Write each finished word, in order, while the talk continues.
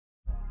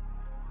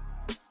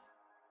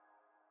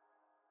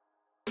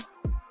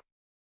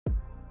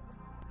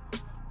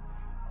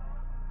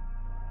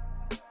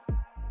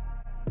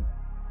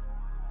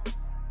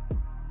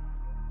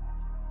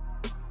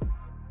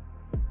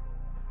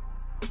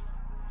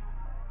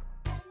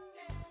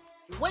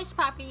What's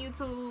poppin'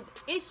 YouTube?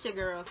 It's your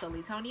girl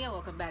SolelyTonia.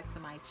 Welcome back to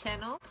my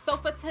channel. So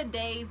for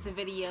today's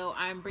video,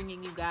 I'm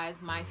bringing you guys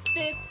my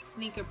 5th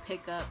sneaker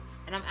pickup,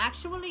 and I'm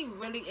actually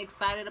really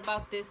excited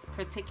about this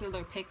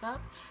particular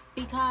pickup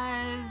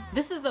because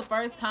this is the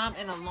first time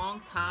in a long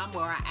time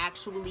where I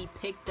actually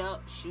picked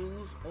up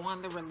shoes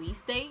on the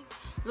release date.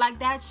 Like,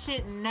 that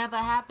shit never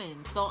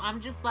happens. So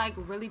I'm just like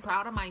really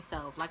proud of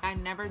myself. Like, I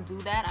never do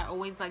that. I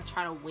always like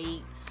try to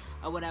wait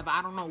or whatever.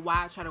 I don't know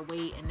why I try to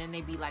wait and then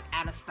they be like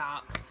out of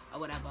stock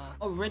or whatever.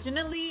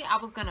 Originally, I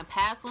was gonna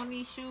pass on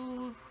these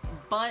shoes,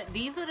 but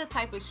these are the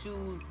type of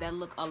shoes that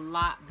look a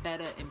lot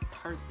better in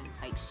person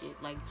type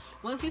shit. Like,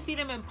 once you see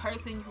them in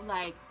person, you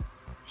like,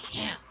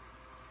 damn,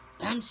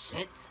 them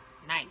shit's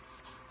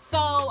nice.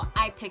 So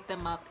I picked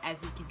them up. As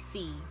you can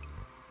see,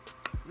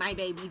 my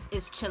babies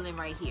is chilling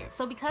right here.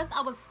 So because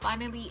I was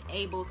finally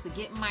able to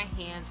get my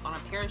hands on a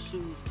pair of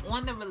shoes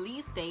on the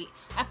release date,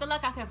 I feel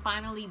like I can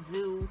finally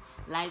do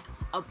like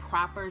a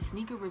proper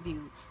sneaker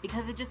review,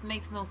 because it just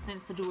makes no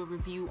sense to do a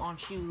review on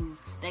shoes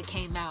that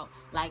came out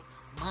like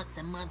months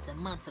and months and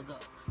months ago,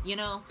 you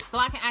know? So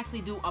I can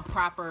actually do a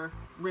proper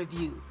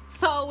review.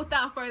 So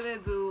without further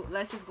ado,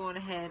 let's just go on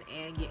ahead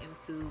and get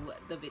into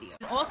the video.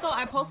 Also,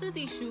 I posted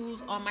these shoes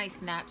on my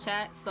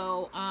Snapchat,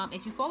 so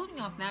if you follow me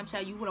on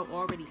Snapchat, you would have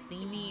already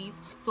seen these.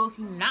 So if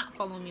you're not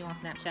following me on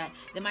Snapchat,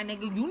 then my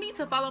nigga, you need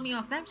to follow me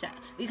on Snapchat,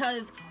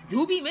 because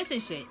you be missing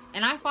shit,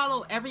 and I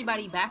follow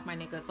everybody back, my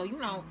nigga. So, you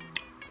know,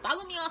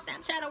 follow me on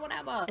Snapchat or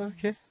whatever.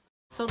 Okay.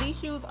 So these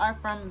shoes are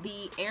from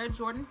the Air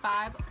Jordan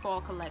 5 fall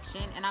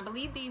collection, and I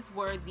believe these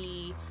were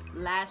the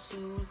last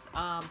shoes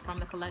from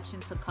the collection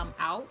to come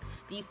out.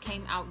 These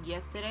came out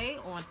yesterday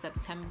on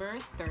September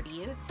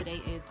 30th.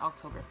 Today is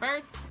October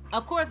 1st.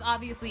 Of course,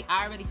 obviously,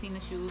 I already seen the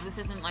shoes. This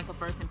isn't like a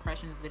first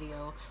impressions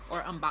video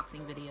or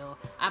unboxing video.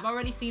 I've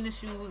already seen the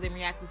shoes and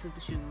reacted to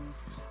the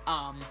shoes.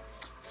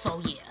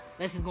 So yeah,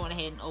 let's just go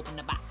ahead and open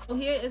the box. So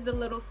here is the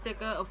little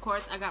sticker. Of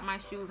course, I got my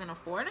shoes in a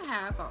 4.5.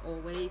 I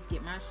always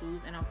get my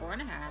shoes in a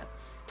 4.5.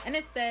 And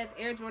it says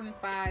Air Jordan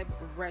 5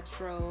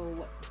 Retro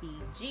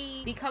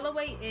BG. The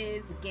colorway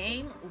is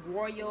Game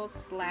Royal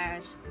 /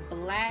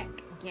 Black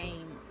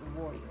Game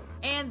Royal.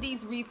 And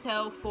these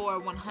retail for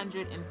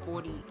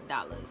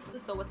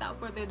 $140. So without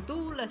further ado,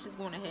 let's just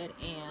go ahead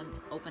and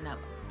open up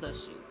the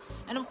shoe.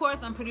 And of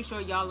course, I'm pretty sure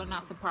y'all are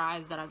not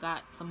surprised that I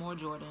got some more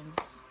Jordans.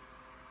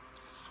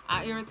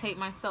 I irritate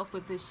myself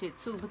with this shit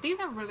too, but these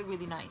are really,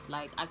 really nice.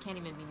 Like, I can't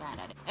even be mad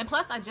at it. And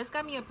plus, I just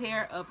got me a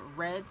pair of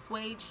red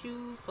suede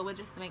shoes, so it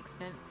just makes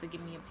sense to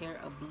give me a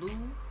pair of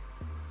blue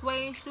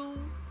suede shoes.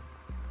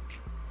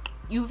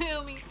 You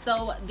feel me?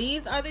 So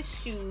these are the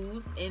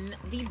shoes in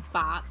the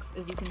box.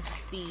 As you can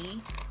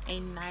see, a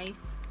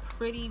nice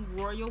pretty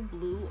royal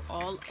blue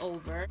all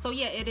over. So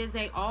yeah, it is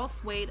a all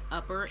suede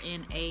upper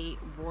in a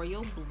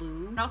royal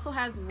blue. It also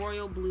has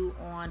royal blue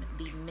on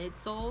the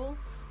midsole,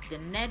 the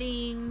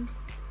netting,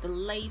 the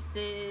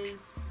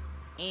laces,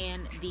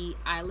 and the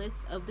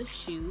eyelets of the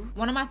shoe.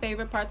 One of my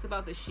favorite parts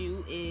about the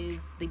shoe is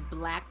the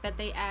black that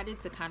they added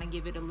to kind of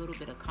give it a little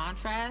bit of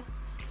contrast.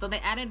 So they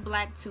added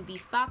black to the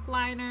sock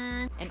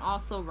liner, and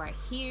also right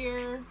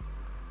here,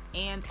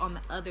 and on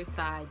the other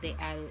side they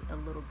added a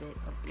little bit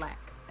of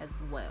black as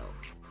well.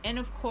 And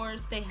of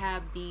course, they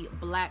have the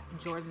black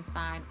Jordan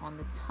sign on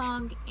the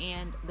tongue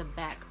and the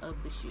back of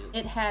the shoe.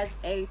 It has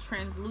a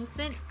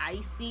translucent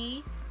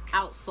icy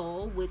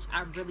outsole, which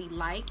I really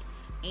like,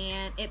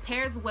 and it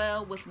pairs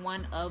well with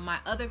one of my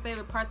other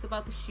favorite parts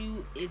about the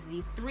shoe is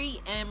the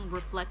 3M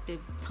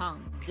reflective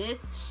tongue.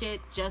 This shit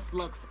just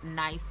looks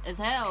nice as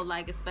hell,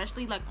 like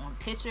especially like on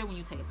picture, when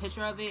you take a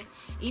picture of it.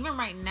 Even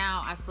right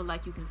now, I feel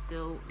like you can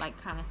still like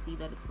kind of see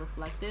that it's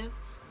reflective,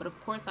 but of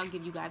course I'll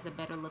give you guys a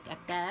better look at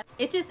that.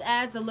 It just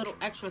adds a little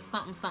extra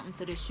something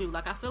to the shoe.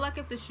 Like, I feel like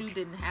if the shoe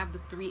didn't have the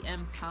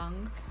 3M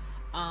tongue,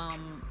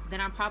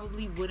 then I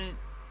probably wouldn't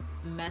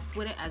mess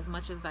with it as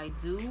much as I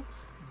do.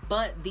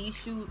 But these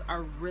shoes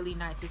are really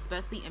nice,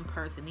 especially in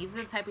person. These are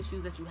the type of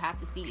shoes that you have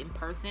to see in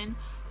person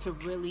to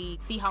really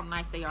see how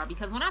nice they are.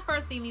 Because when I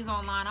first seen these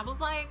online, I was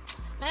like,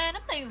 man,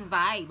 them things is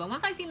alright. But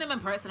once I seen them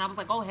in person, I was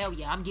like, oh hell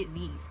yeah, I'm getting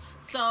these.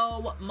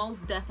 So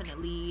most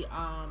definitely,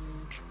 I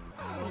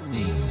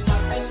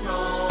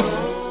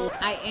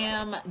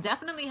am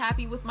definitely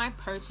happy with my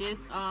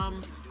purchase.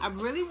 I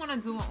really want to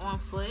do it on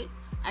foot.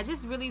 I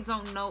just really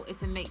don't know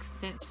if it makes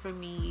sense for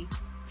me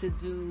to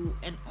do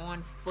an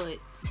on foot,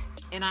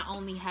 and I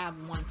only have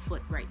one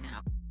foot right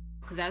now,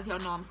 because as y'all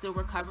know, I'm still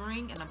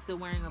recovering and I'm still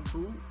wearing a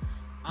boot.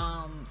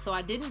 So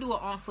I didn't do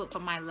it on foot for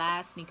my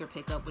last sneaker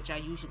pickup, which I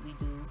usually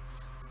do.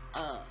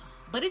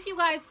 But if you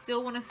guys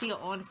still want to see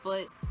it on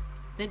foot,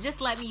 then just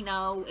let me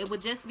know. It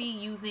would just be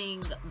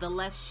using the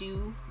left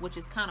shoe, which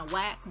is kind of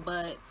whack,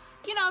 but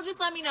you know, just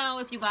let me know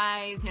if you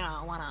guys, you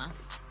know, wanna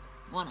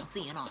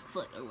see it on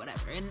foot or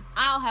whatever, and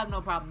I'll have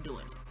no problem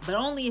doing it, but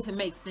only if it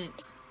makes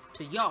sense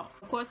to y'all.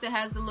 Of course, it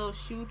has the little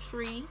shoe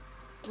tree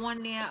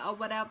on there or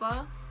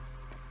whatever.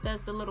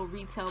 Says the little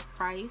retail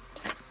price.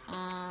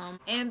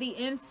 And the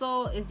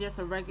insole is just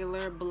a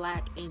regular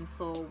black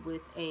insole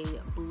with a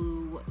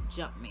blue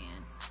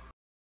Jumpman.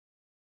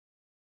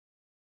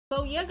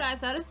 yeah guys,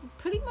 that is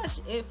pretty much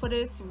it for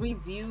this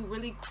review.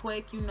 Really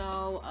quick, you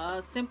know,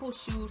 simple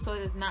shoes, so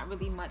there's not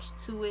really much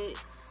to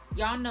it.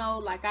 Y'all know,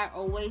 like I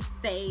always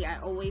say, I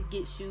always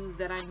get shoes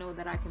that I know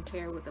that I can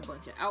pair with a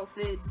bunch of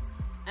outfits.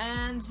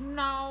 And you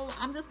know,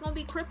 I'm just gonna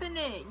be cripping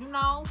it, you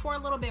know, for a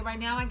little bit. Right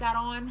now I got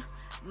on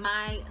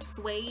my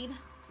suede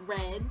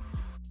reds,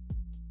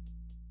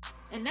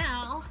 and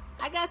now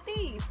I got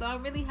these, so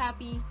I'm really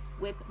happy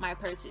with my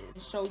purchase.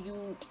 Show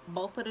you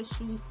both of the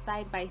shoes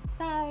side by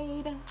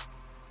side.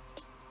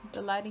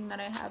 The lighting that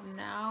I have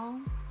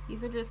now,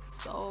 these are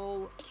just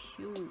so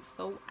cute,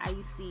 so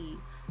icy.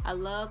 I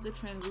love the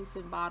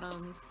translucent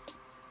bottoms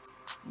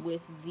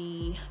with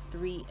the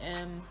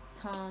 3M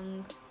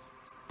tongue.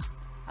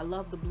 I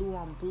love the blue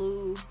on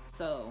blue,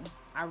 so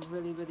I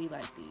really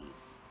like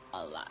these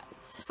a lot.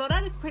 So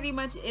that is pretty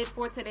much it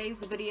for today's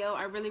video.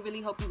 I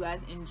really hope you guys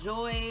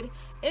enjoyed.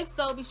 If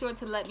so, be sure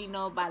to let me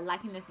know by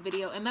liking this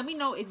video, and let me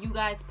know if you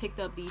guys picked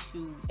up these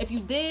shoes. If you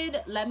did,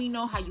 let me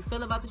know how you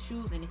feel about the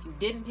shoes, and if you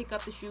didn't pick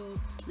up the shoes,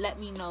 let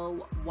me know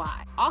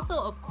why. Also,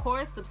 of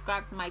course,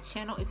 subscribe to my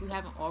channel if you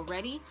haven't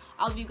already.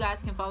 All of you guys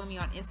can follow me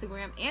on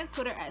Instagram and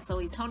Twitter at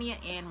SolelyTonia,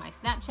 and my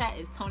Snapchat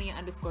is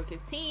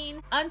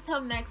Tonia_15.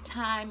 Until next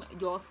time,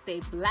 y'all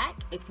stay black.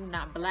 If you're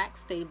not black,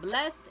 stay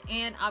blessed,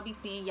 and I'll be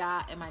seeing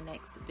y'all in my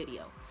next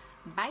video.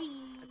 Bye.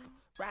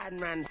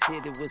 Riding around the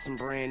city with some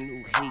brand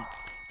new heat,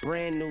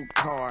 brand new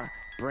car,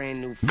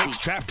 brand new feet,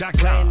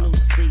 Mixtrap.com. brand new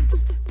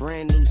seats,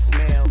 brand new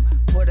smell.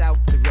 Put out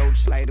the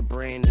roach like a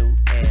brand new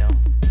L.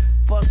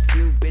 Fuck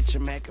you, bitch,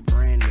 I'm Mac a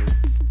brand new.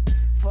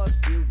 Fuck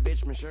you,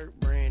 bitch, my shirt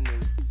brand new.